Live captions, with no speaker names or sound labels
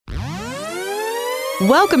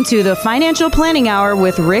Welcome to the Financial Planning Hour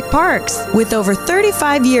with Rick Parks. With over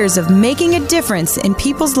 35 years of making a difference in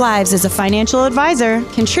people's lives as a financial advisor,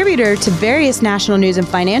 contributor to various national news and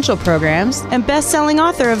financial programs, and best-selling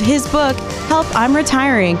author of his book, Help, I'm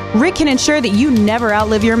Retiring, Rick can ensure that you never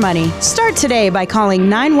outlive your money. Start today by calling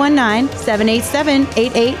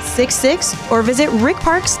 919-787-8866 or visit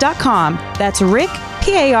rickparks.com. That's Rick,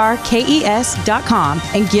 Parkes.com,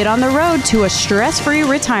 and get on the road to a stress-free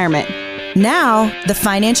retirement. Now, the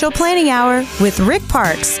Financial Planning Hour with Rick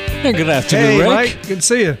Parks. Hey, good afternoon, Rick. Mike. Good to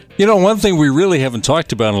see you. You know, one thing we really haven't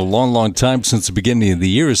talked about in a long, long time since the beginning of the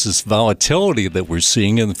year is this volatility that we're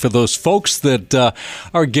seeing. And for those folks that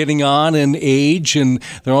are getting on in age, and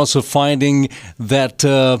they're also finding that,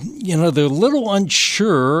 they're a little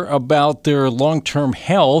unsure about their long-term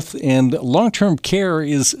health, and long-term care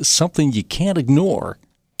is something you can't ignore.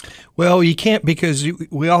 Well, you can't, because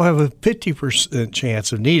we all have a 50%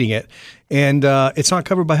 chance of needing it, and it's not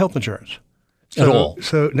covered by health insurance. At all.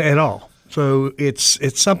 So it's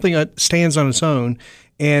something that stands on its own,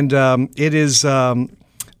 and it is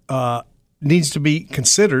needs to be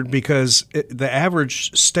considered, because the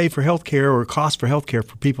average stay for health care or cost for health care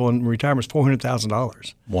for people in retirement is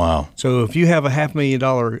 $400,000. Wow. So if you have a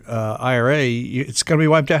 $500,000 IRA, it's going to be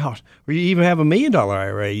wiped out. Or you even have $1 million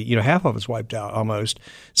IRA, half of it's wiped out almost.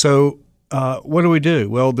 So what do?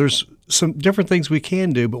 Well, there's some different things we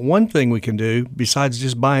can do, but one thing we can do besides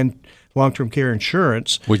just buying long-term care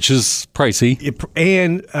insurance, which is pricey,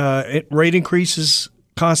 rate increases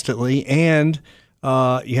constantly, and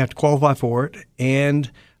you have to qualify for it,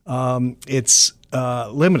 and it's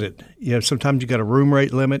limited. Sometimes you got a room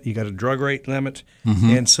rate limit, you got a drug rate limit,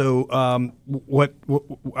 and so what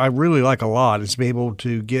I really like a lot is to be able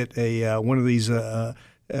to get one of these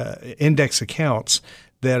index accounts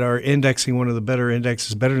that are indexing one of the better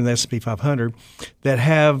indexes, better than the S&P 500, that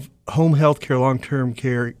have home health care, long-term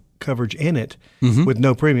care coverage in it, with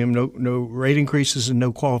no premium, no rate increases, and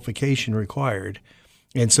no qualification required.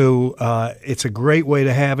 And so it's a great way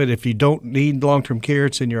to have it. If you don't need long-term care,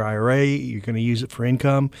 it's in your IRA. You're going to use it for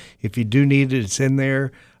income. If you do need it, it's in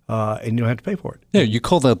there, and you don't have to pay for it. Yeah, you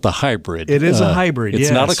call that the hybrid. It is a hybrid, It's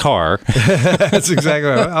yes. not a car. That's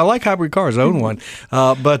exactly right. I like hybrid cars. I own one.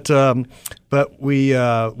 But we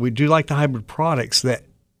do like the hybrid products that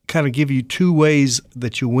kind of give you two ways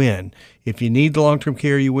that you win. If you need the long-term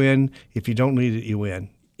care, you win. If you don't need it, you win.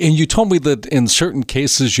 And you told me that in certain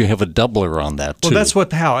cases you have a doubler on that, too. Well, that's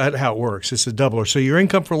how it works. It's a doubler. So your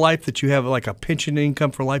income for life that you have, like a pension income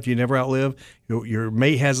for life you never outlive, your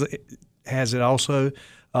mate has it also.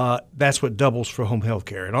 That's what doubles for home health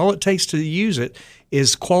care. And all it takes to use it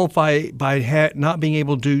is qualify by not being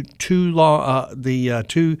able to do two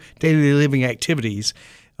daily living activities.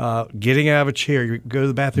 Getting out of a chair, you go to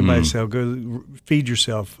the bathroom by yourself, go feed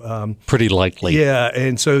yourself. Pretty likely. Yeah,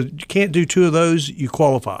 and so you can't do two of those, you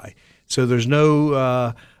qualify. So there's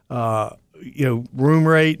no room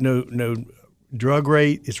rate, no drug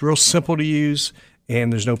rate. It's real simple to use,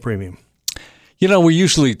 and there's no premium. We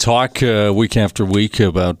usually talk week after week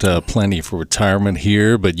about planning for retirement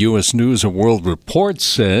here, but U.S. News and World Report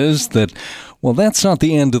says that, well, that's not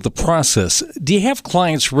the end of the process. Do you have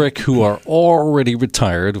clients, Rick, who are already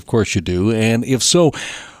retired? Of course you do. And if so,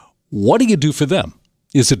 what do you do for them?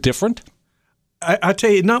 Is it different? I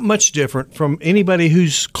tell you, not much different from anybody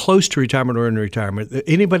who's close to retirement or in retirement.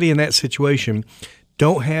 Anybody in that situation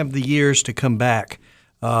don't have the years to come back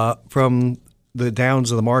from the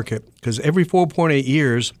downs of the market, because every 4.8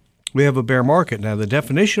 years we have a bear market. Now, the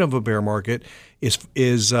definition of a bear market is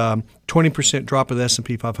 20% drop of the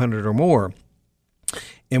S&P 500 or more.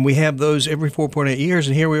 And we have those every 4.8 years,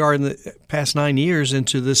 and here we are in the past 9 years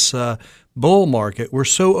into this bull market. We're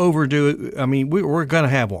so overdue. I mean, we're going to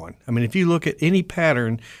have one. I mean, if you look at any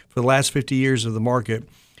pattern for the last 50 years of the market,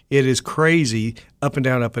 it is crazy, up and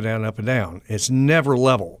down, up and down, up and down. It's never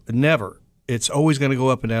level, never. It's always going to go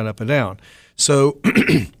up and down, up and down. So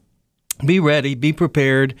be ready, be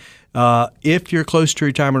prepared. If you're close to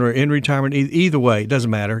retirement or in retirement, either way, it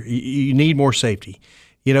doesn't matter. You need more safety.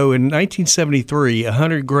 In 1973,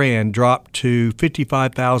 $100,000 dropped to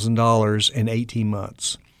 $55,000 in 18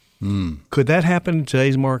 months. Could that happen in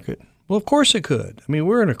today's market? Well, of course it could. I mean,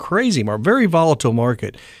 we're in a crazy market, very volatile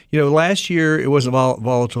market. Last year it wasn't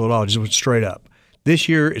volatile at all; it just went straight up. This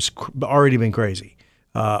year it's already been crazy,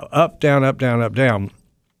 up, down, up, down, up, down.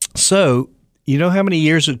 So, you know how many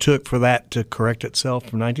years it took for that to correct itself?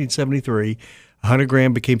 From 1973,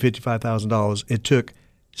 $100,000 became $55,000. It took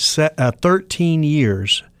 13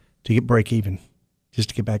 years to get break even, just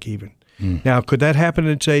to get back even. Now, could that happen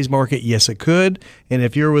in today's market? Yes, it could. And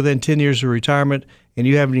if you're within 10 years of retirement and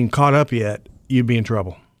you haven't even caught up yet, you'd be in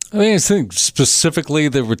trouble. I mean, I think specifically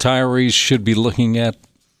the retirees should be looking at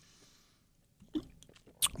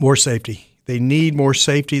more safety. They need more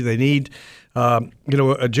safety. They need,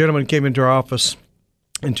 a gentleman came into our office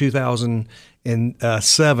in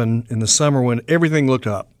 2007 in the summer when everything looked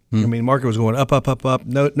up. I mean, market was going up, up, up, up.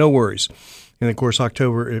 No worries. And of course,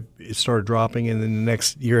 October it started dropping, and then the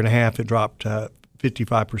next year and a half it dropped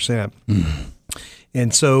 55%.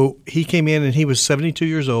 And so he came in, and he was 72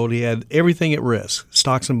 years old. He had everything at risk,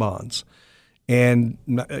 stocks and bonds, and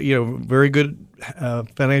very good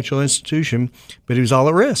financial institution, but he was all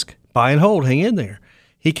at risk. Buy and hold, hang in there.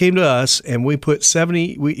 He came to us, and we put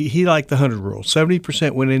 70. He liked the 100 rule.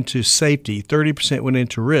 70% went into safety, 30% went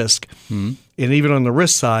into risk, and even on the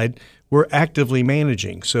risk side, we're actively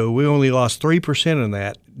managing. So we only lost 3% in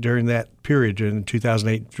that during that period, during the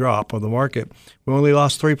 2008 drop of the market. We only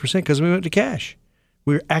lost 3% because we went to cash.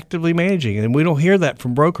 We're actively managing, and we don't hear that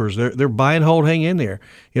from brokers. They're buy and hold, hang in there.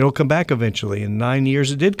 It'll come back eventually. In 9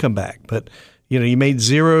 years, it did come back, but you made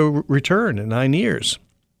zero return in 9 years.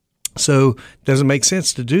 So it doesn't make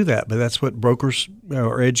sense to do that, but that's what brokers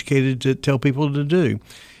are educated to tell people to do.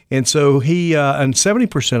 And so he, and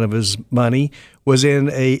 70% of his money was in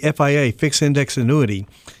a FIA, fixed index annuity.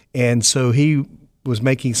 And so he was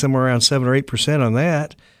making somewhere around 7 or 8% on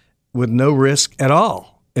that with no risk at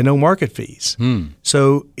all and no market fees.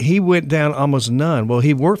 So he went down almost none. Well,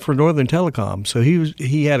 he worked for Northern Telecom, so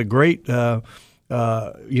he had a great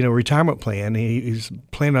retirement plan. He was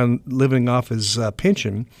planning on living off his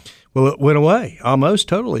pension. Well, it went away almost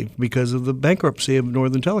totally because of the bankruptcy of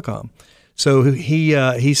Northern Telecom. So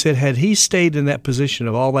he said had he stayed in that position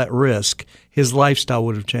of all that risk, his lifestyle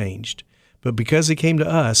would have changed. But because he came to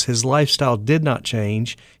us, his lifestyle did not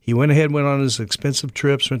change. He went ahead and went on his expensive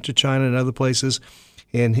trips, went to China and other places,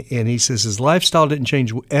 and he says his lifestyle didn't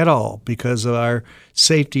change at all because of our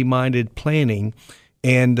safety-minded planning.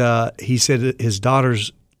 And he said his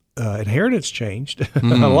daughter's inheritance changed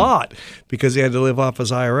a lot because he had to live off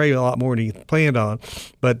his IRA a lot more than he planned on,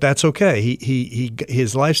 but that's okay.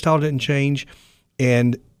 His lifestyle didn't change,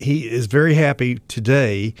 and he is very happy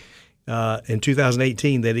today in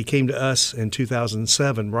 2018 that he came to us in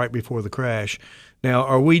 2007, right before the crash. Now,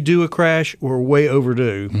 are we due a crash? We're way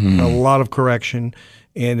overdue. A lot of correction,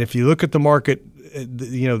 and if you look at the market,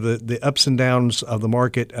 the ups and downs of the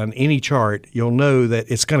market on any chart, you'll know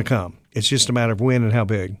that it's going to come. It's just a matter of when and how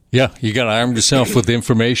big. Yeah, you got to arm yourself with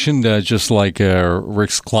information, just like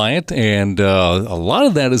Rick's client, and a lot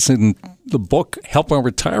of that is in the book, Help on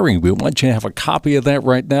Retiring. We want you to have a copy of that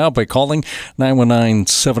right now by calling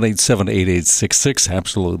 919-787-8866,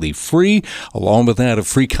 absolutely free. Along with that, a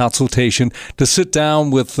free consultation to sit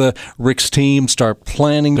down with Rick's team, start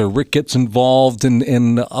planning. Rick gets involved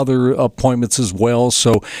in other appointments as well,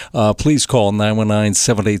 so please call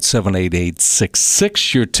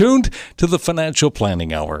 919-787-8866. You're tuned to the Financial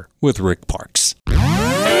Planning Hour with Rick Parks.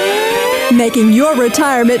 Making your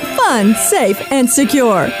retirement fun, safe, and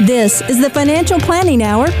secure. This is the Financial Planning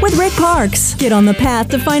Hour with Rick Parks. Get on the path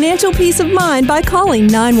to financial peace of mind by calling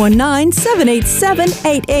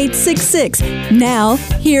 919-787-8866. Now,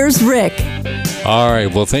 here's Rick. All right.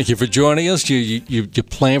 Well, thank you for joining us. You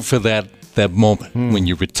plan for that moment. When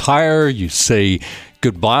you retire, you say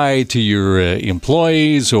goodbye to your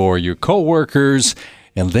employees or your coworkers,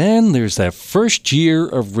 and then there's that first year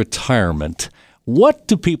of retirement. What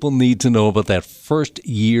do people need to know about that first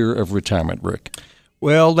year of retirement, Rick?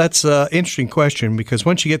 Well, that's an interesting question because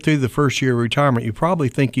once you get through the first year of retirement, you probably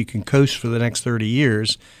think you can coast for the next 30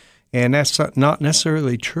 years, and that's not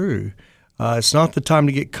necessarily true. It's not the time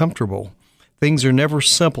to get comfortable. Things are never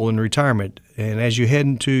simple in retirement, and as you head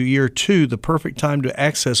into year 2, the perfect time to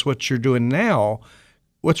access what you're doing now,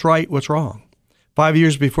 what's right, what's wrong. 5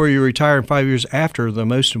 years before you retire and 5 years after are the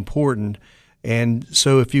most important. And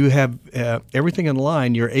so if you have everything in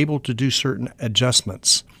line, you're able to do certain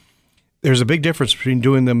adjustments. There's a big difference between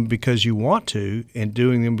doing them because you want to and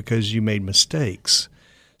doing them because you made mistakes.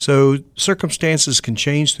 So circumstances can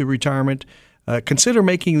change through retirement. Consider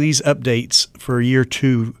making these updates for year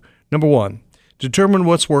 2. Number 1, determine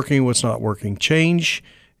what's working and what's not working. Change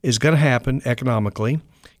is going to happen economically.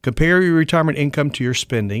 Compare your retirement income to your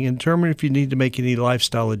spending and determine if you need to make any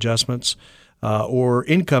lifestyle adjustments or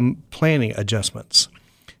income planning adjustments.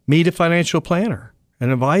 Meet a financial planner,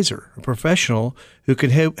 an advisor, a professional who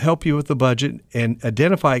can help you with the budget and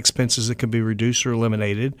identify expenses that can be reduced or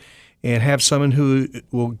eliminated, and have someone who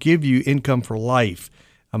will give you income for life.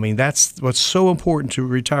 I mean, that's what's so important to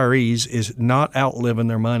retirees is not outliving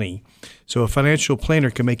their money. So a financial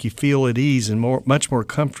planner can make you feel at ease and much more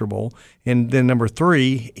comfortable. And then number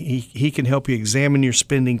 3, he can help you examine your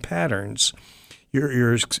spending patterns.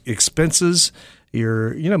 Your expenses,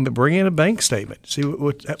 bring in a bank statement, see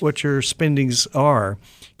what your spendings are.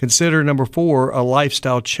 Consider number 4, a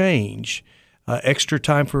lifestyle change. Extra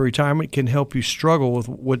time for retirement can help you struggle with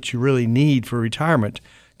what you really need for retirement.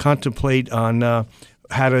 Contemplate on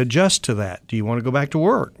how to adjust to that. Do you want to go back to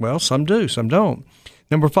work? Well, some do, some don't.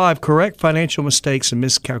 Number 5, correct financial mistakes and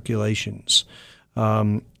miscalculations.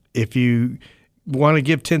 If you want to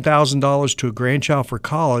give $10,000 to a grandchild for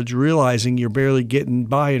college, realizing you're barely getting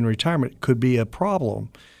by in retirement could be a problem.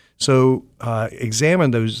 So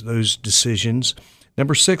examine those decisions.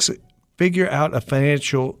 Number 6, figure out a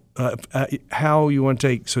financial how you want to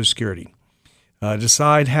take Social Security.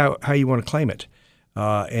 Decide how you want to claim it.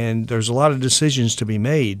 And there's a lot of decisions to be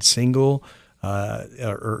made, single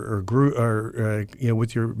or group, or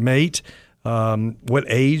with your mate. What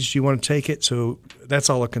age do you want to take it? So that's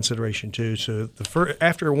all a consideration too. So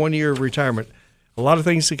after 1 year of retirement, a lot of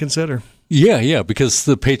things to consider. Yeah, because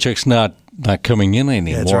the paycheck's not coming in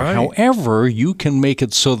anymore. That's right. However, you can make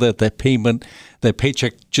it so that that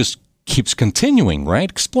paycheck just keeps continuing, right?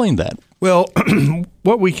 Explain that. Well,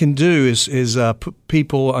 what we can do is put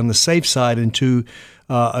people on the safe side into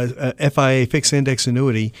a FIA, fixed index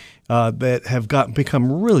annuity, that have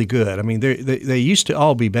become really good. I mean, they used to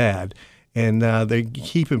all be bad, and they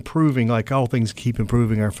keep improving. Like all things keep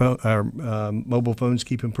improving. Our mobile phones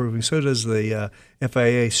keep improving. So does the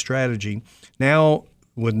FIA strategy. Now,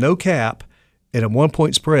 with no cap and a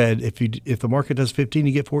 1-point spread, if the market does 15,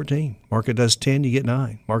 you get 14. Market does 10, you get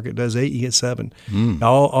 9. Market does 8, you get 7.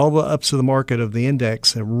 All the ups of the market of the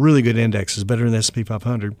index, a really good index, is better than the S&P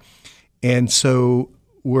 500. And so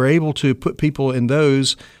we're able to put people in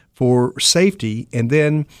those for safety. And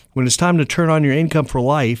then when it's time to turn on your income for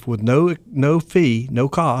life with no fee, no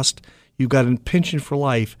cost, you've got a pension for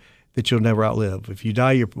life that you'll never outlive. If you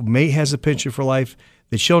die, your mate has a pension for life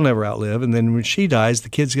that she'll never outlive. And then when she dies, the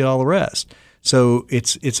kids get all the rest. So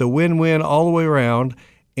it's a win-win all the way around,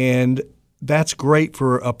 and that's great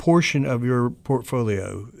for a portion of your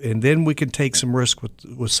portfolio. And then we can take some risk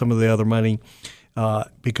with some of the other money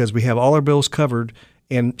because we have all our bills covered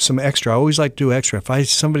and some extra. I always like to do extra. If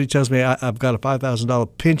somebody tells me I've got a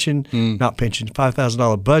 $5,000 pension,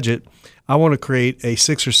 $5,000 budget, I want to create a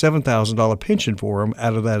 $6,000 or $7,000 pension for them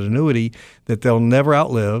out of that annuity that they'll never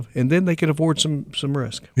outlive, and then they can afford some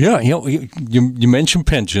risk. Yeah, you mentioned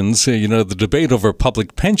pensions. The debate over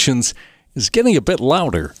public pensions is getting a bit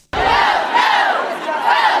louder.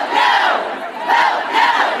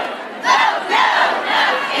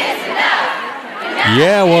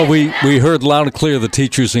 Yeah, well, we heard loud and clear the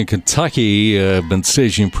teachers in Kentucky have been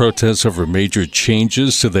staging protests over major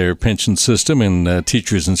changes to their pension system, and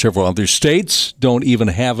teachers in several other states don't even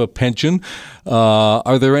have a pension.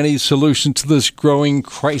 Are there any solutions to this growing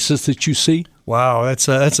crisis that you see? Wow, that's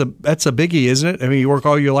a biggie, isn't it? I mean, you work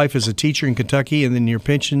all your life as a teacher in Kentucky, and then your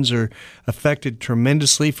pensions are affected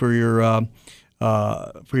tremendously for your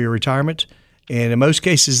retirement. And in most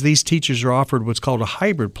cases, these teachers are offered what's called a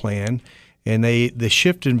hybrid plan. And they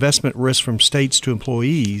shift investment risk from states to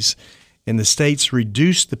employees, and the states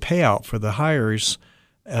reduce the payout for the hires,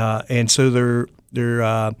 and so the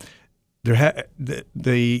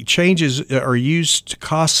changes are used to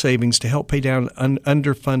cost savings to help pay down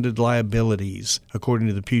underfunded liabilities, according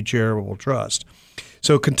to the Pew Charitable Trust.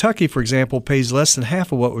 So Kentucky, for example, pays less than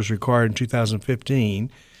half of what was required in 2015,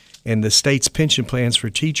 and the state's pension plans for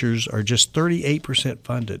teachers are just 38%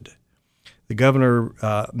 funded. The governor,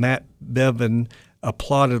 Matt Bevin,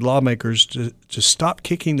 applauded lawmakers to stop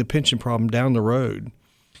kicking the pension problem down the road.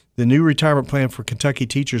 The new retirement plan for Kentucky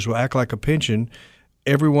teachers will act like a pension.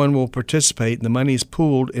 Everyone will participate, and the money is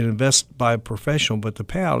pooled and invested by a professional, but the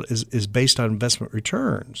payout is based on investment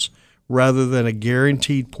returns rather than a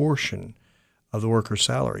guaranteed portion of the worker's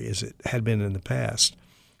salary, as it had been in the past.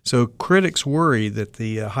 So critics worry that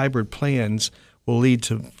the hybrid plans will lead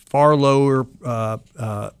to far lower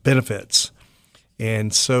benefits.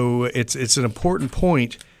 And so it's an important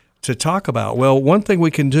point to talk about. Well, one thing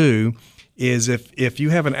we can do is if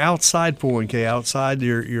you have an outside 401k outside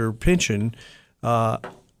your pension,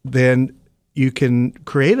 then you can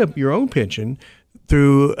create your own pension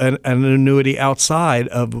through an annuity outside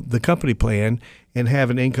of the company plan and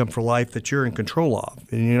have an income for life that you're in control of,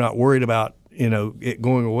 and you're not worried about it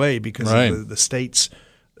going away because of the state's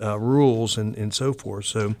rules and so forth.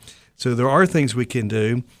 So there are things we can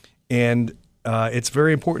do, and it's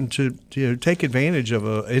very important to take advantage of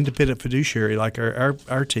an independent fiduciary like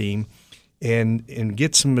our team and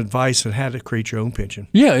get some advice on how to create your own pension.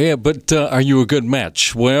 Yeah, but are you a good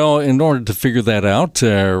match? Well, in order to figure that out,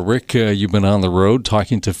 Rick, you've been on the road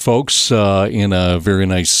talking to folks in a very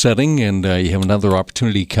nice setting, and you have another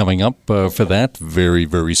opportunity coming up for that very,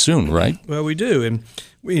 very soon, right? Well, we do, and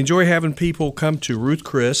we enjoy having people come to Ruth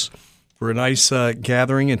Chris for a nice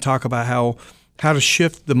gathering and talk about how to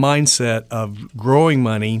shift the mindset of growing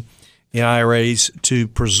money in IRAs to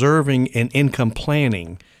preserving and income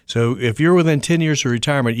planning. So if you're within 10 years of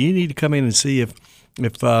retirement, you need to come in and see if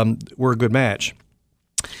we're a good match.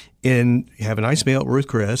 And have a nice meal at Ruth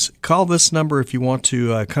Chris. Call this number if you want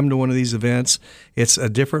to come to one of these events. It's a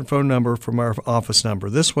different phone number from our office number.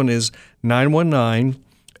 This one is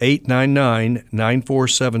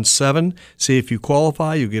 919-899-9477. See if you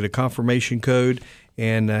qualify. You'll get a confirmation code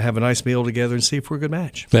and have a nice meal together and see if we're a good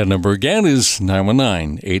match. That number again is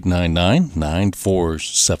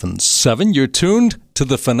 919-899-9477. You're tuned to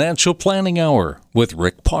the Financial Planning Hour with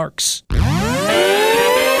Rick Parks.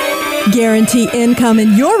 Guarantee income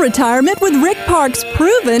in your retirement with Rick Parks'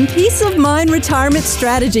 proven peace of mind retirement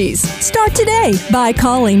strategies. Start today by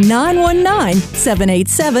calling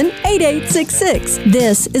 919-787-8866.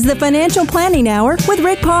 This is the Financial Planning Hour with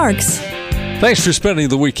Rick Parks. Thanks for spending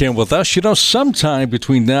the weekend with us. You know, sometime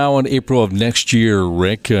between now and April of next year,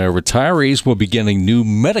 Rick, retirees will be getting new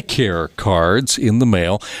Medicare cards in the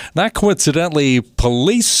mail. Not coincidentally,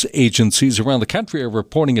 police agencies around the country are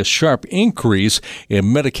reporting a sharp increase in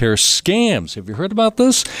Medicare scams. Have you heard about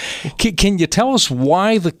this? Can you tell us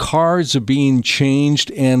why the cards are being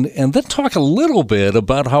changed, and then talk a little bit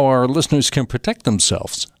about how our listeners can protect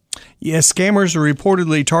themselves? Yes, scammers are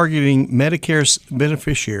reportedly targeting Medicare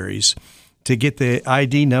beneficiaries to get the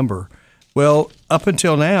ID number. Well, up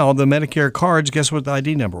until now, the Medicare cards, guess what the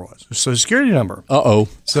ID number was? Social Security number. Uh-oh.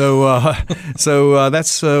 So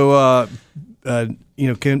that's can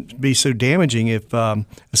be so damaging if a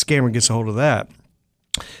scammer gets a hold of that.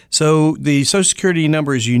 So the Social Security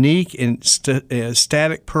number is unique and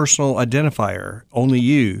static personal identifier, only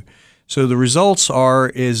you. So the results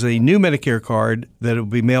is a new Medicare card that will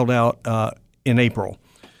be mailed out in April.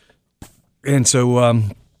 And so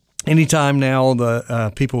anytime now,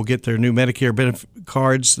 the people get their new Medicare benefit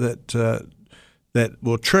cards that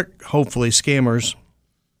will trick, hopefully, scammers,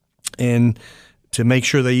 and to make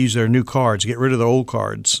sure they use their new cards, get rid of their old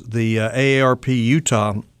cards. The AARP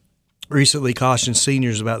Utah recently cautioned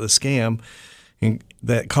seniors about the scam, and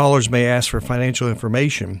that callers may ask for financial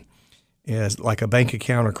information, like a bank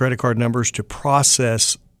account or credit card numbers, to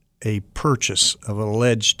process a purchase of an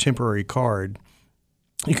alleged temporary card.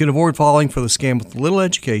 You can avoid falling for the scam with little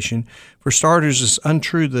education. For starters, it's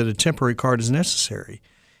untrue that a temporary card is necessary.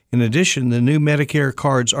 In addition, the new Medicare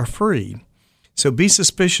cards are free. So be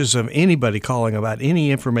suspicious of anybody calling about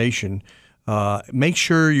any information. Make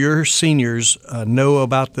sure your seniors know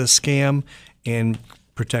about the scam and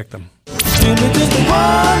protect them. Give me just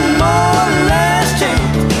one more last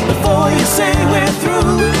chance before you say we're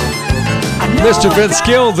through. Mr. Vince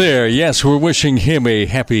Gill there. Yes, we're wishing him a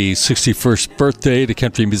happy 61st birthday to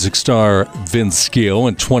country music star Vince Gill,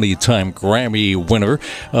 and 20-time Grammy winner.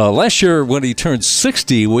 Last year, when he turned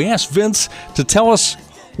 60, we asked Vince to tell us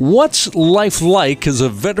what's life like as a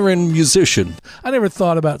veteran musician. I never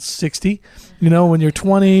thought about 60. You know, when you're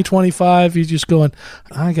 20, 25, you're just going,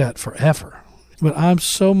 I got forever. But I'm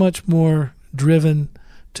so much more driven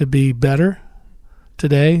to be better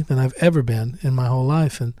today than I've ever been in my whole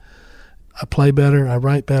life. And I play better, I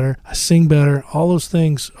write better, I sing better. All those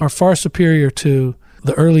things are far superior to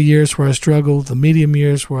the early years where I struggled, the medium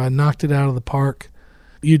years where I knocked it out of the park.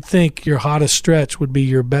 You'd think your hottest stretch would be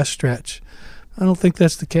your best stretch. I don't think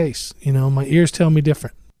that's the case. You know, my ears tell me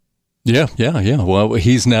different. Yeah. Well,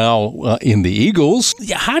 he's now in the Eagles.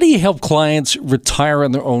 How do you help clients retire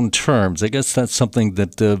on their own terms? I guess that's something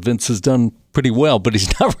that Vince has done pretty well, but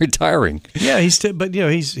he's not retiring. Yeah, he's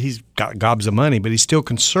got gobs of money, but he's still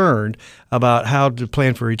concerned about how to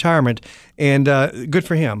plan for retirement. And good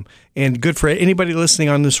for him, and good for anybody listening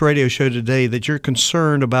on this radio show today that you're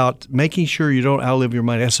concerned about making sure you don't outlive your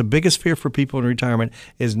money. That's the biggest fear for people in retirement,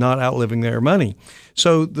 is not outliving their money.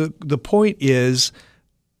 So the point is,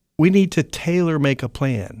 we need to tailor-make a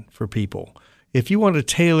plan for people. If you want a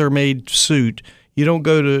tailor-made suit, you don't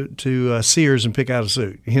go to Sears and pick out a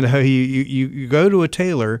suit. You know, you go to a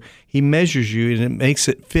tailor, he measures you, and it makes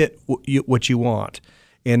it fit what you want.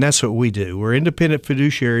 And that's what we do. We're independent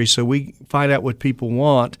fiduciaries, so we find out what people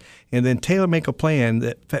want and then tailor-make a plan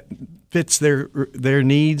that fits their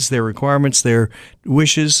needs, their requirements, their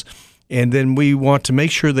wishes, and then we want to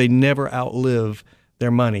make sure they never outlive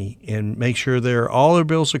their money and make sure all their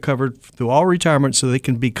bills are covered through all retirement so they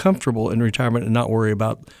can be comfortable in retirement and not worry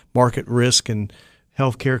about market risk and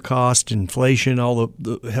healthcare cost, inflation, all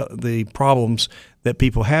the problems that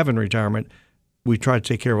people have in retirement. We try to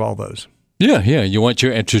take care of all those. Yeah. You want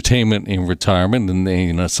your entertainment in retirement,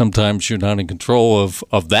 and sometimes you're not in control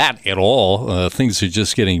of that at all. Things are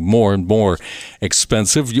just getting more and more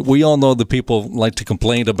expensive. We all know that people like to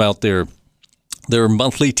complain about their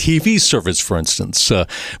monthly TV service, for instance.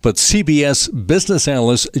 But CBS business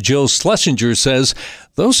analyst Joe Schlesinger says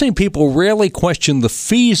those same people rarely question the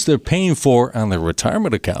fees they're paying for on their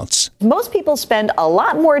retirement accounts. Most people spend a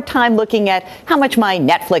lot more time looking at how much my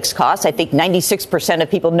Netflix costs. I think 96%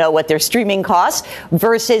 of people know what their streaming costs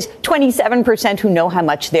versus 27% who know how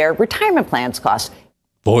much their retirement plans cost.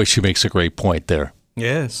 Boy, she makes a great point there.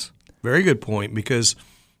 Yes, very good point, because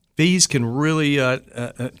fees can really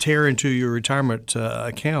tear into your retirement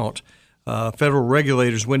account. Federal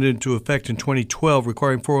regulators went into effect in 2012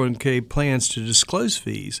 requiring 401k plans to disclose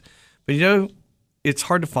fees. But, it's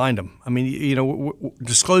hard to find them. I mean,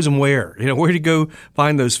 disclose them where? Where to go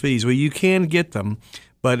find those fees? Well, you can get them,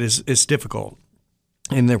 but it's difficult,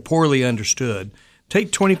 and they're poorly understood.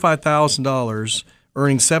 Take $25,000,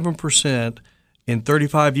 earning 7%, in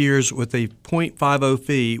 35 years with a 0.50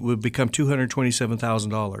 fee would become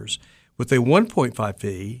 $227,000. With a 1.5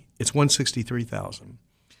 fee, it's $163,000.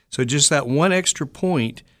 So just that one extra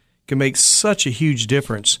point can make such a huge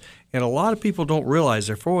difference. And a lot of people don't realize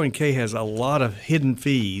their 401k has a lot of hidden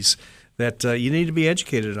fees that you need to be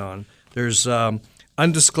educated on. There's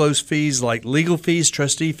undisclosed fees like legal fees,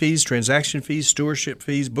 trustee fees, transaction fees, stewardship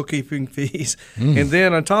fees, bookkeeping fees. And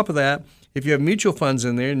then on top of that, if you have mutual funds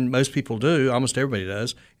in there, and most people do, almost everybody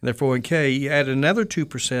does, in their 401k, you add another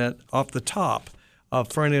 2% off the top of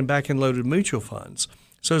front and back end loaded mutual funds.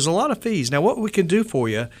 So there's a lot of fees. Now, what we can do for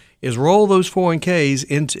you is roll those 401ks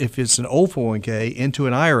into, if it's an old 401k, into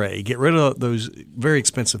an IRA, get rid of those very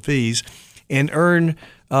expensive fees, and earn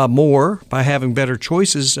more by having better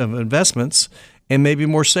choices of investments and maybe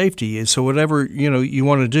more safety. And so whatever you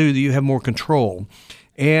want to do, you have more control.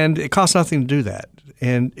 And it costs nothing to do that.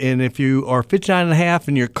 And if you are 59 and a half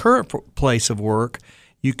in your current place of work,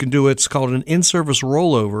 you can do what's called an in-service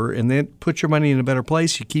rollover and then put your money in a better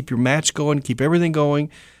place. You keep your match going, keep everything going.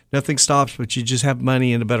 Nothing stops, but you just have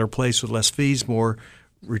money in a better place with less fees, more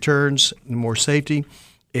returns, and more safety.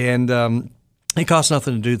 And it costs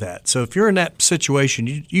nothing to do that. So if you're in that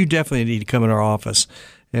situation, you definitely need to come in our office.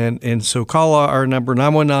 And so call our number,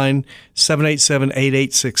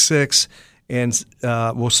 919-787-8866, and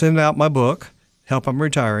we'll send out my book, Help I'm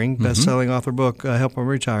Retiring, best-selling author book, Help I'm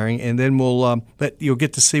Retiring, and then you'll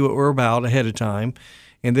get to see what we're about ahead of time,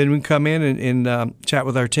 and then we can come in and chat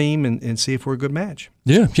with our team and see if we're a good match.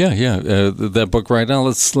 Yeah. That book right now,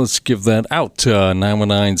 let's give that out,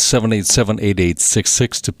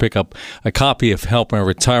 919-787-8866 to pick up a copy of Help I'm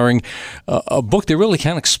Retiring, a book that really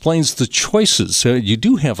kind of explains the choices. You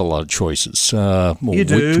do have a lot of choices. You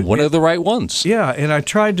do. What are the right ones? Yeah, and I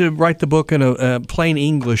tried to write the book in a plain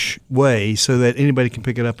English way so that anybody can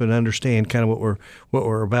pick it up and understand kind of what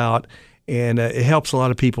we're about. And it helps a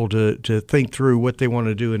lot of people to think through what they want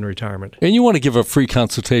to do in retirement. And you want to give a free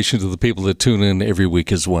consultation to the people that tune in every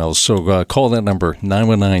week as well. So call that number,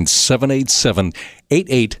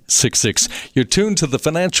 919-787-8866. You're tuned to the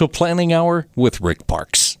Financial Planning Hour with Rick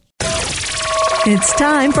Parks. It's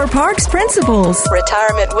time for Parks Principles.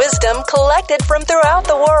 Retirement wisdom collected from throughout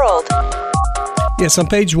the world. Yes, on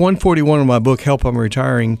page 141 of my book, Help I'm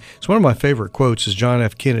Retiring, it's one of my favorite quotes is John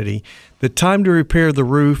F. Kennedy. The time to repair the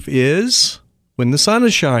roof is when the sun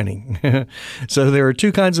is shining. So there are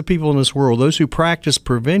two kinds of people in this world, those who practice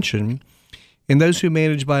prevention and those who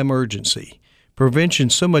manage by emergency.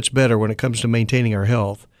 Prevention's so much better when it comes to maintaining our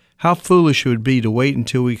health. How foolish it would be to wait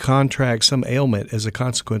until we contract some ailment as a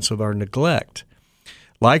consequence of our neglect.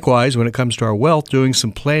 Likewise, when it comes to our wealth, doing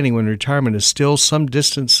some planning when retirement is still some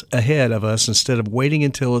distance ahead of us instead of waiting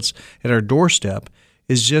until it's at our doorstep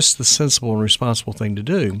is just the sensible and responsible thing to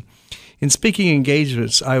do. In speaking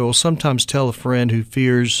engagements, I will sometimes tell a friend who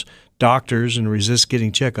fears doctors and resists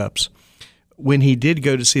getting checkups. When he did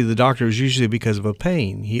go to see the doctor, it was usually because of a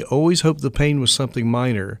pain. He always hoped the pain was something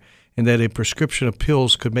minor and that a prescription of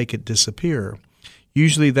pills could make it disappear.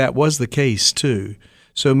 Usually that was the case, too.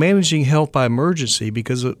 So managing health by emergency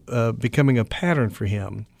because of becoming a pattern for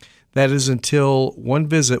him. That is until one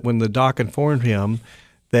visit when the doc informed him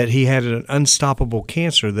that he had an unstoppable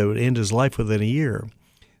cancer that would end his life within a year.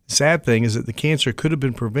 The sad thing is that the cancer could have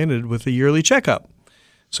been prevented with a yearly checkup.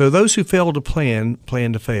 So those who fail to plan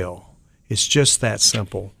to fail. It's just that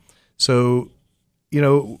simple. So,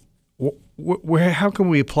 how can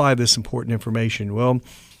we apply this important information? Well,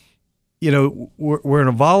 we're in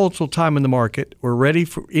a volatile time in the market. We're ready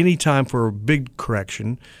for any time for a big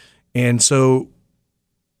correction. And so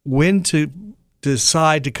when to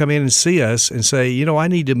decide to come in and see us and say, I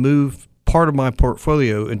need to move part of my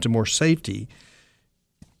portfolio into more safety,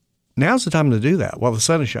 now's the time to do that while the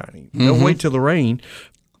sun is shining. Don't wait till the rain.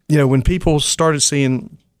 When people started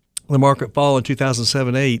seeing the market fall in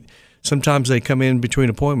 2007-8, sometimes they come in between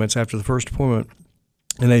appointments after the first appointment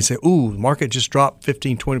and they say, ooh, the market just dropped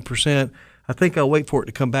 15, 20%. I think I'll wait for it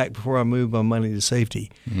to come back before I move my money to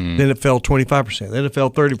safety. Then it fell 25%. Then it fell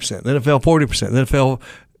 30%. Then it fell 40%. Then it fell,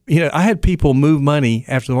 I had people move money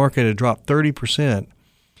after the market had dropped 30%.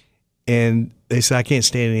 And they said, I can't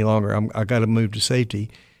stand any longer. I got to move to safety.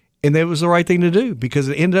 And that was the right thing to do because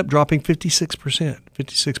it ended up dropping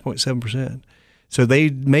 56.7%. So they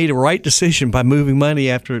made a right decision by moving money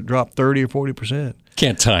after it dropped 30 or 40%.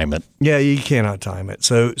 Can't time it. Yeah, you cannot time it.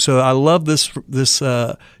 So I love this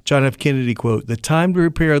John F. Kennedy quote: "The time to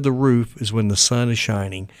repair the roof is when the sun is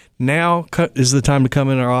shining." Now is the time to come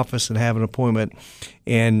in our office and have an appointment.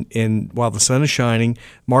 And while the sun is shining,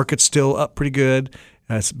 market's still up pretty good.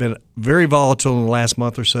 It's been very volatile in the last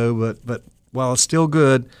month or so, but while it's still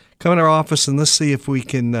good, come in our office and let's see if we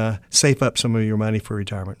can save up some of your money for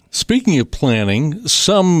retirement. Speaking of planning,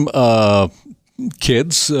 some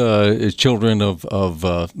kids, children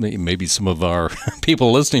of maybe some of our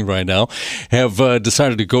people listening right now, have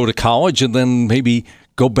decided to go to college and then maybe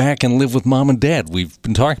go back and live with mom and dad. We've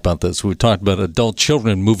been talking about this. We've talked about adult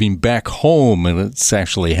children moving back home, and it's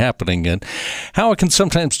actually happening, and how it can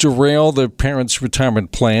sometimes derail their parents'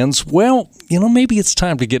 retirement plans. Well, maybe it's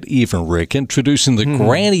time to get even, Rick. Introducing the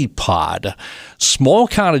Granny Pod, small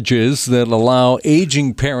cottages that allow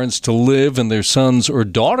aging parents to live in their son's or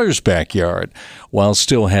daughter's backyard while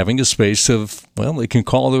still having a space they can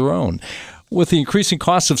call their own. With the increasing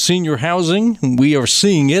cost of senior housing, we are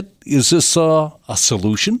seeing it. Is this a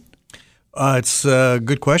solution? It's a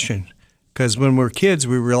good question because when we're kids,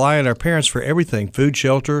 we rely on our parents for everything: food,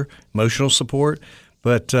 shelter, emotional support.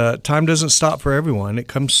 But time doesn't stop for everyone. It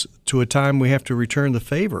comes to a time we have to return the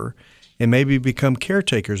favor and maybe become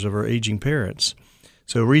caretakers of our aging parents.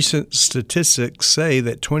 So recent statistics say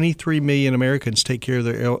that 23 million Americans take care of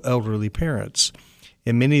their elderly parents.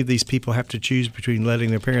 And many of these people have to choose between letting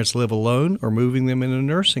their parents live alone or moving them in a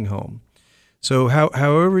nursing home. So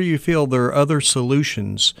however you feel, there are other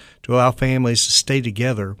solutions to allow families to stay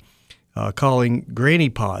together, calling Granny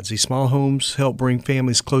Pods. These small homes help bring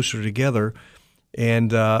families closer together,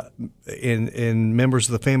 and members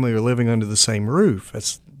of the family are living under the same roof.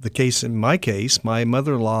 That's the case in my case. My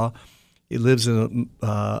mother-in-law lives in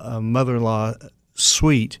a mother-in-law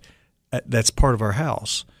suite that's part of our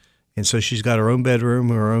house. And so she's got her own bedroom,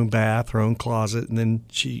 her own bath, her own closet, and then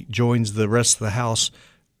she joins the rest of the house,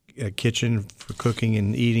 kitchen for cooking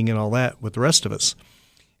and eating and all that with the rest of us.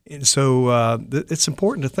 And so it's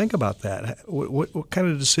important to think about that. What kind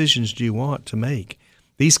of decisions do you want to make?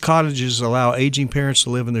 These cottages allow aging parents to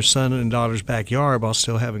live in their son and daughter's backyard while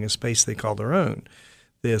still having a space they call their own.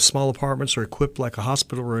 The small apartments are equipped like a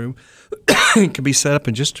hospital room and can be set up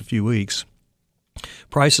in just a few weeks.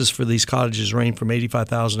 Prices for these cottages range from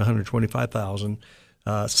 $85,000 to $125,000.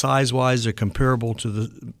 Size-wise, they're comparable to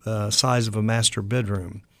the size of a master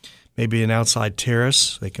bedroom. Maybe an outside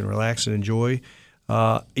terrace they can relax and enjoy.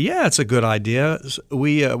 It's a good idea.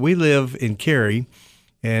 We live in Cary,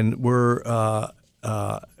 and we're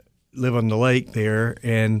live on the lake there,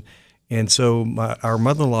 and so our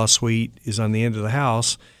mother-in-law suite is on the end of the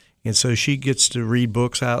house, and so she gets to read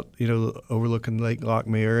books out, overlooking Lake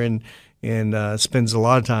Lochmere, and spends a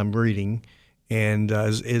lot of time reading, and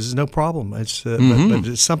is no problem. It's but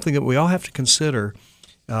it's something that we all have to consider.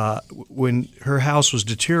 When her house was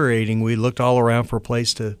deteriorating, we looked all around for a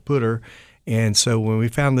place to put her, and so when we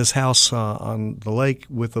found this house on the lake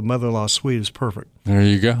with a mother-in-law suite, it was perfect. There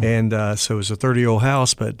you go. And so it was a 30-year-old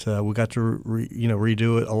house, but we got to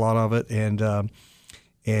redo it, a lot of it,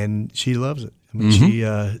 and she loves it. I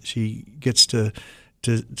mean, she gets to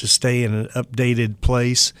stay in an updated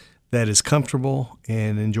place that is comfortable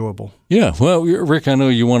and enjoyable. Yeah. Well, Rick, I know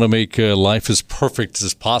you want to make life as perfect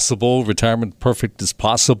as possible, retirement perfect as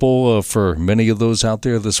possible for many of those out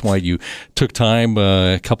there. That's why you took time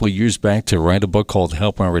a couple of years back to write a book called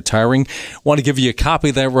Help While Retiring. I want to give you a copy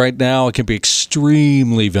of that right now. It can be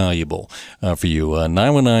extremely valuable for you.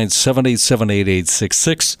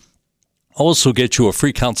 919-787-8866. also get you a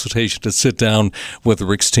free consultation to sit down with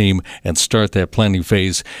Rick's team and start that planning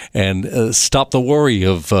phase and stop the worry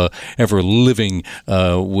of ever living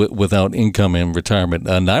without income in retirement.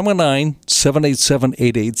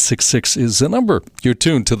 919-787-8866 is the number. You're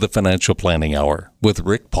tuned to the Financial Planning Hour with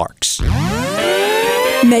Rick Parks.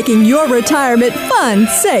 Making your retirement fun,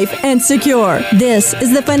 safe, and secure. This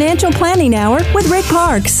is the Financial Planning Hour with Rick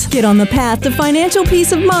Parks. Get on the path to financial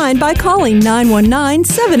peace of mind by calling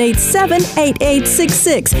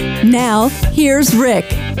 919-787-8866. Now, here's Rick.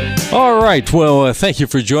 All right. Well, thank you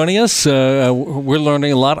for joining us. We're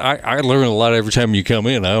learning a lot. I learn a lot every time you come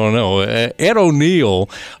in. I don't know. Ed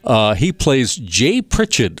O'Neill, he plays Jay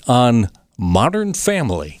Pritchett on Modern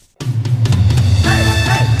Family.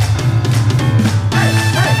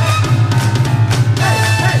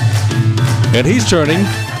 And he's turning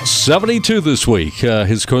 72 this week.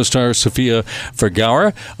 His co-star, Sofia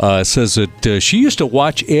Vergara, says that she used to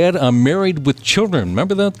watch Ed on Married with Children.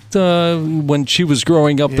 Remember that when she was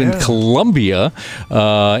growing up in Colombia?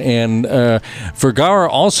 And Vergara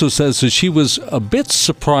also says that she was a bit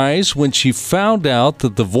surprised when she found out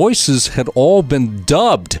that the voices had all been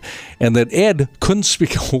dubbed and that Ed couldn't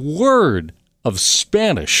speak a word of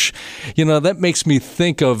Spanish. That makes me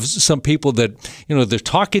think of some people that, they're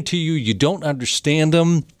talking to you, you don't understand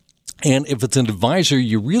them. And if it's an advisor,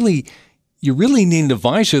 you really need an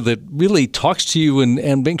advisor that really talks to you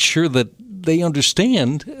and makes sure that they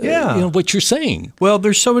understand what you're saying. Well,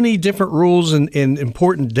 there's so many different rules and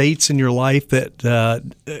important dates in your life that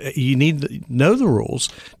you need to know the rules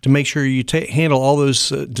to make sure you handle all those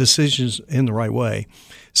decisions in the right way.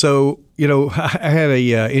 So, I had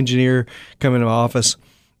a engineer come into my office,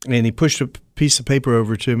 and he pushed a piece of paper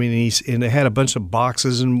over to me, and it had a bunch of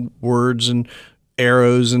boxes and words and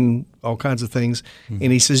arrows and all kinds of things. Mm-hmm.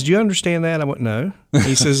 And he says, "Do you understand that?" I went, "No."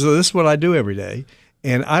 He says, "This is what I do every day,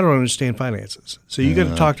 and I don't understand finances. So you got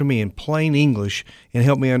to talk to me in plain English and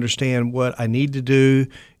help me understand what I need to do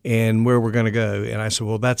and where we're going to go." And I said,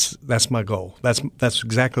 "Well, that's my goal. That's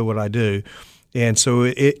exactly what I do." And so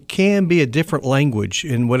it can be a different language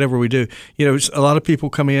in whatever we do. A lot of people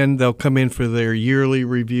they'll come in for their yearly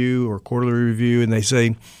review or quarterly review, and they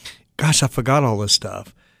say, "Gosh, I forgot all this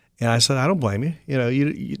stuff." And I said, "I don't blame you.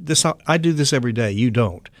 I do this every day. You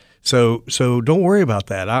don't. So don't worry about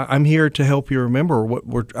that. I'm here to help you remember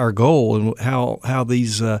what our goal and how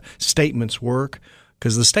these statements work,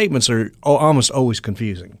 because the statements are almost always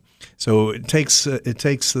confusing. So it takes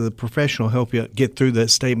the professional help you get through that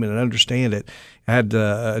statement and understand it. I had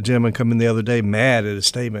a gentleman come in the other day mad at a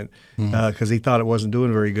statement because he thought it wasn't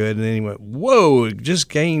doing very good, and then he went, "Whoa! It just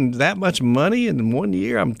gained that much money in 1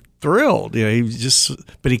 year. I'm thrilled."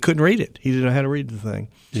 But he couldn't read it. He didn't know how to read the thing.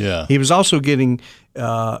 Yeah. He was also getting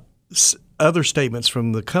other statements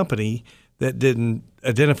from the company that didn't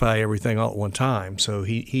identify everything all at one time. So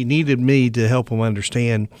he needed me to help him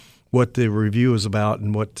understand what the review is about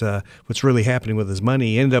and what's really happening with his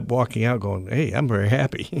money. He ended up walking out going, "Hey, I'm very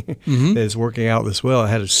happy that it's working out this well. I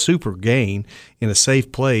had a super gain in a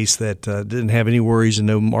safe place that didn't have any worries and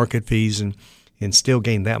no market fees and still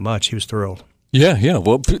gained that much." He was thrilled. Yeah.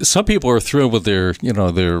 Well, some people are thrilled with their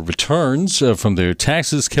returns from their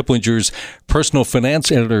taxes. Kiplinger's personal finance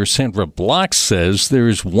editor, Sandra Block, says there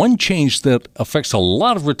is one change that affects a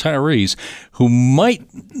lot of retirees who might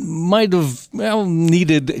have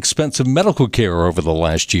needed expensive medical care over the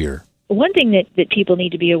last year. One thing that people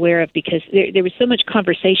need to be aware of, because there was so much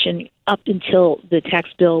conversation up until the tax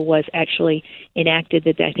bill was actually enacted,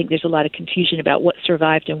 that I think there's a lot of confusion about what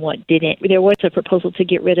survived and what didn't. There was a proposal to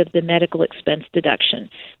get rid of the medical expense deduction,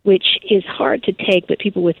 which is hard to take, but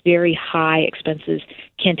people with very high expenses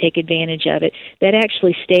can take advantage of it. That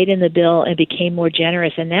actually stayed in the bill and became more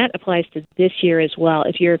generous, and that applies to this year as well.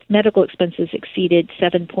 If your medical expenses exceeded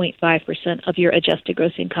 7.5% of your adjusted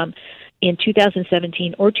gross income in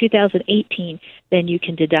 2017 or 2018, then you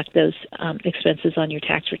can deduct those expenses on your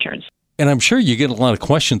tax returns. And I'm sure you get a lot of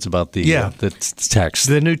questions about the tax.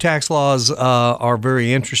 The new tax laws are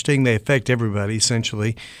very interesting. They affect everybody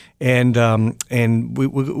essentially, and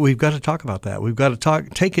we've got to talk about that. We've got to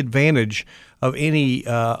take advantage of any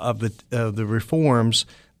of the reforms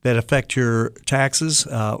that affect your taxes.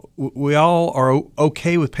 We all are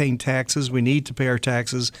okay with paying taxes. We need to pay our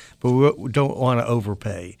taxes, but we don't want to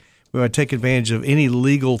overpay. We want to take advantage of any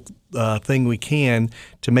legal thing we can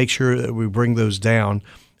to make sure that we bring those down.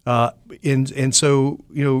 And so,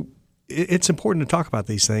 it's important to talk about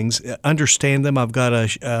these things, understand them. I've got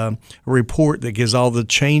a report that gives all the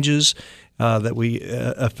changes that we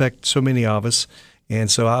affect so many of us. And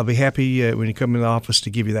so I'll be happy when you come in the office to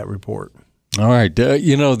give you that report. All right.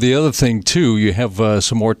 The other thing, too, you have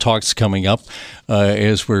some more talks coming up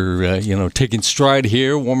as we're, taking stride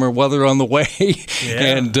here, warmer weather on the way.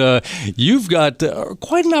 Yeah. And you've got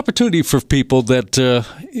quite an opportunity for people that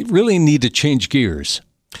really need to change gears.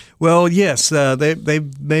 Well, yes,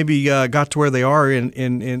 they've maybe got to where they are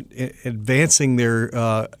in advancing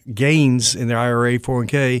their gains in their IRA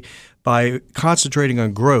 401k by concentrating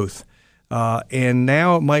on growth. And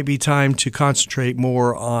now it might be time to concentrate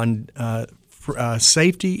more on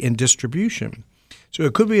safety and distribution. So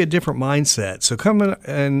it could be a different mindset. So come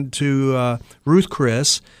in to Ruth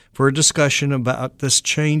Chris for a discussion about this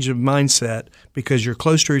change of mindset because you're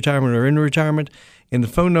close to retirement or in retirement. And the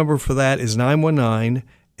phone number for that is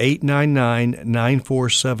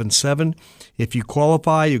 919-899-9477. If you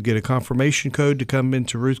qualify, you'll get a confirmation code to come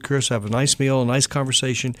into Ruth Chris, have a nice meal, a nice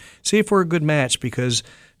conversation, see if we're a good match because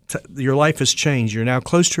your life has changed. You're now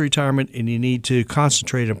close to retirement, and you need to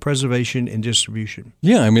concentrate on preservation and distribution.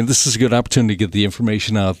 Yeah, this is a good opportunity to get the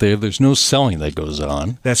information out there. There's no selling that goes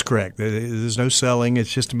on. That's correct. There's no selling.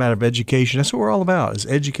 It's just a matter of education. That's what we're all about, is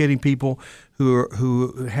educating people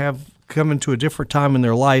who have come into a different time in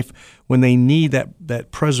their life when they need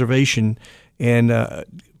that preservation and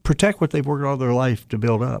protect what they've worked all their life to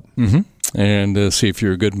build up. Mm-hmm. And see if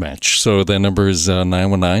you're a good match. So the number is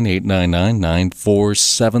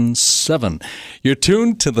 919-899-9477. You're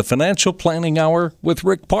tuned to the Financial Planning Hour with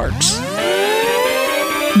Rick Parks.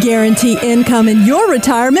 Guarantee income in your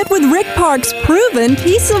retirement with Rick Parks' proven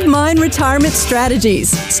peace of mind retirement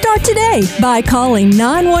strategies. Start today by calling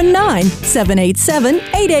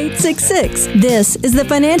 919-787-8866. This is the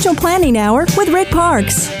Financial Planning Hour with Rick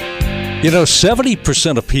Parks.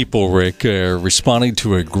 70% of people, Rick, responding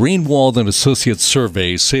to a Greenwald and Associates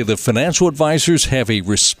survey say that financial advisors have a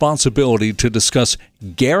responsibility to discuss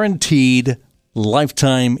guaranteed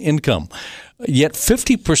lifetime income. Yet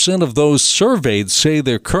 50% of those surveyed say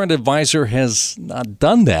their current advisor has not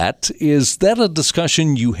done that. Is that a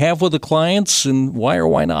discussion you have with the clients, and why or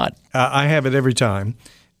why not? I have it every time.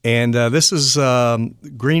 And this is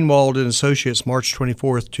Greenwald and Associates, March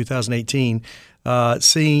 24th, 2018.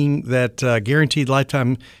 Seeing that guaranteed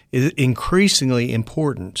lifetime is increasingly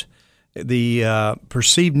important. The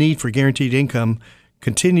perceived need for guaranteed income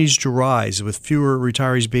continues to rise, with fewer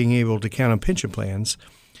retirees being able to count on pension plans.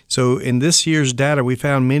 So in this year's data, we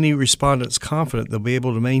found many respondents confident they'll be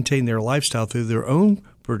able to maintain their lifestyle through their own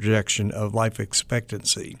projection of life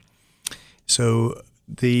expectancy. So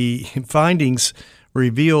the findings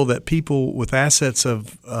reveal that people with assets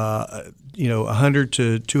of 100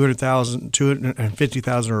 to 200,000,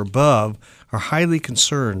 250,000 or above are highly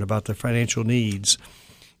concerned about their financial needs.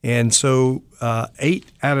 And so 8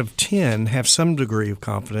 out of 10 have some degree of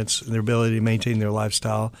confidence in their ability to maintain their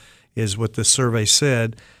lifestyle, is what the survey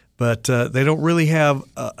said. But they don't really have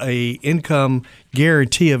a income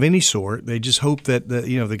guarantee of any sort. They just hope that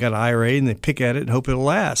they got an IRA and they pick at it and hope it'll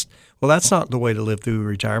last. Well, that's not the way to live through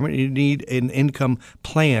retirement. You need an income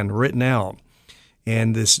plan written out.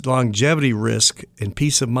 And this longevity risk and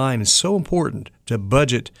peace of mind is so important to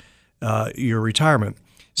budget your retirement.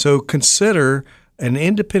 So consider an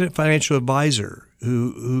independent financial advisor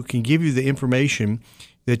who can give you the information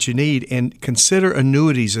that you need. And consider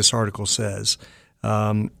annuities, this article says.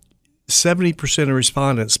 70% of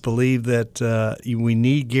respondents believe that we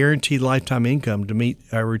need guaranteed lifetime income to meet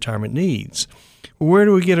our retirement needs. Well, where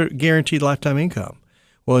do we get a guaranteed lifetime income?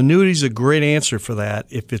 Well, annuity is a great answer for that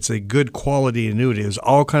if it's a good quality annuity. There's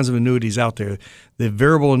all kinds of annuities out there. The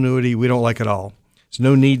variable annuity, we don't like at all. There's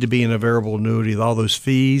no need to be in a variable annuity with all those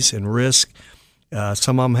fees and risk.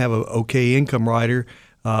 Some of them have an okay income rider,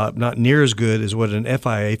 not near as good as what an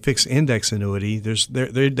FIA, fixed index annuity.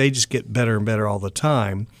 They just get better and better all the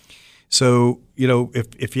time. So,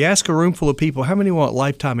 if you ask a room full of people, how many want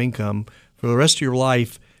lifetime income for the rest of your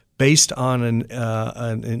life based on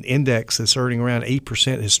an index that's earning around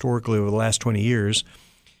 8% historically over the last 20 years,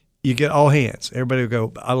 you get all hands. Everybody will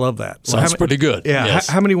go, I love that. Sounds pretty good. Yeah. Yes.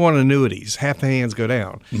 How many want annuities? Half the hands go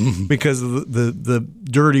down because of the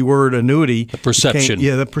dirty word annuity. The perception.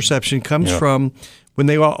 The perception comes from when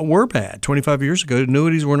they were bad. 25 years ago,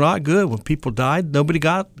 annuities were not good. When people died, nobody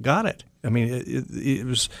got it. I mean,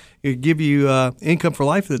 it give you income for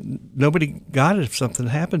life that nobody got it if something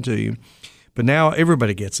happened to you. But now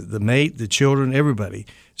everybody gets it, the mate, the children, everybody.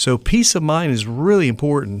 So peace of mind is really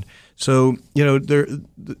important. So,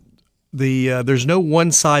 there's no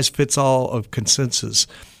one-size-fits-all of consensus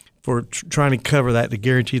for trying to cover that, the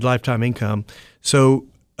guaranteed lifetime income. So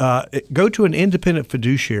go to an independent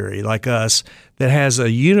fiduciary like us that has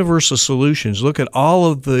a universal solutions. Look at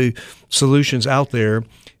all of the solutions out there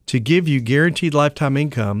to give you guaranteed lifetime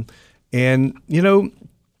income. And,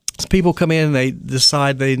 people come in and they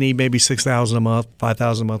decide they need maybe $6,000 a month,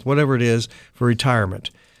 $5,000 a month, whatever it is for retirement.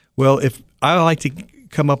 Well, if I like to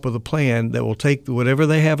come up with a plan that will take whatever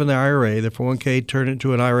they have in their IRA, their 401k, turn it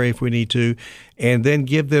into an IRA if we need to, and then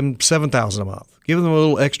give them $7,000 a month. Give them a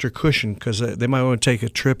little extra cushion because they might want to take a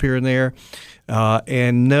trip here and there,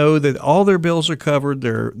 and know that all their bills are covered,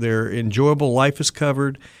 their enjoyable life is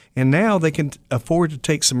covered, and now they can afford to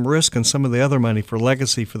take some risk on some of the other money for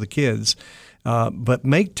legacy for the kids. But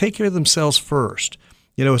take care of themselves first.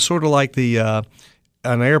 It's sort of like on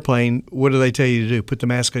an airplane, what do they tell you to do? Put the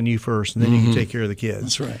mask on you first, and then you can take care of the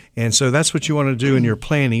kids. That's right. And so that's what you want to do in your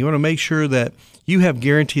planning. You want to make sure that you have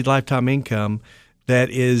guaranteed lifetime income that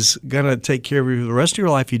is going to take care of you for the rest of your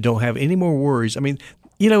life. You don't have any more worries. I mean,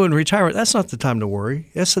 in retirement, that's not the time to worry.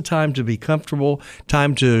 That's the time to be comfortable,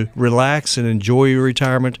 time to relax and enjoy your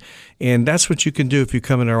retirement. And that's what you can do if you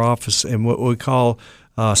come in our office and what we call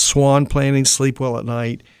SWAN planning, sleep well at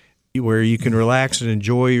night, where you can relax and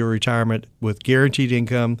enjoy your retirement with guaranteed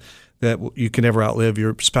income that you can never outlive,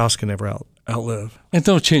 your spouse can never outlive. And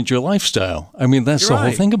don't change your lifestyle. I mean, that's the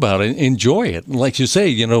whole thing about it. Enjoy it. Like you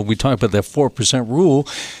say, we talk about that 4% rule.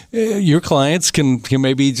 Your clients can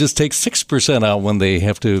maybe just take 6% out when they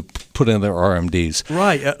have to put in their RMDs.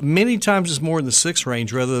 Right. Many times it's more in the 6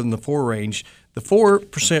 range rather than the 4 range. The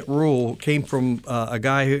 4% rule came from a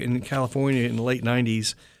guy in California in the late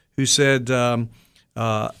 90s who said,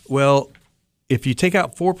 well, if you take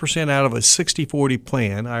out 4% out of a 60-40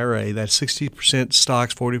 plan, IRA, that's 60%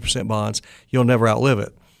 stocks, 40% bonds, you'll never outlive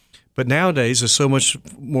it. But nowadays, there's so much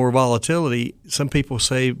more volatility. Some people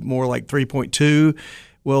say more like 3.2.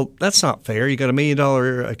 Well, that's not fair. You got $1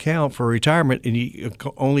 million account for retirement, and you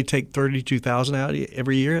only take $32,000 out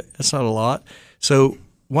every year. That's not a lot. So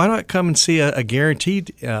why not come and see a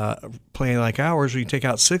guaranteed plan like ours where you take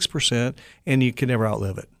out 6% and you can never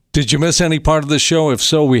outlive it? Did you miss any part of the show? If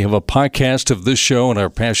so, we have a podcast of this show and our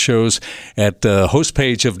past shows at the host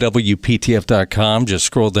page of WPTF.com. Just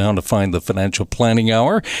scroll down to find the Financial Planning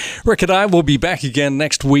Hour. Rick and I will be back again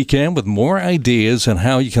next weekend with more ideas on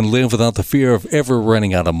how you can live without the fear of ever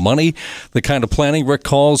running out of money. The kind of planning Rick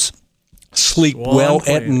calls sleep well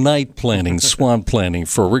at night planning, SWAN planning.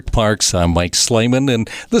 For Rick Parks, I'm Mike Slayman, and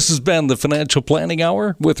this has been the Financial Planning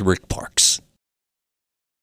Hour with Rick Parks.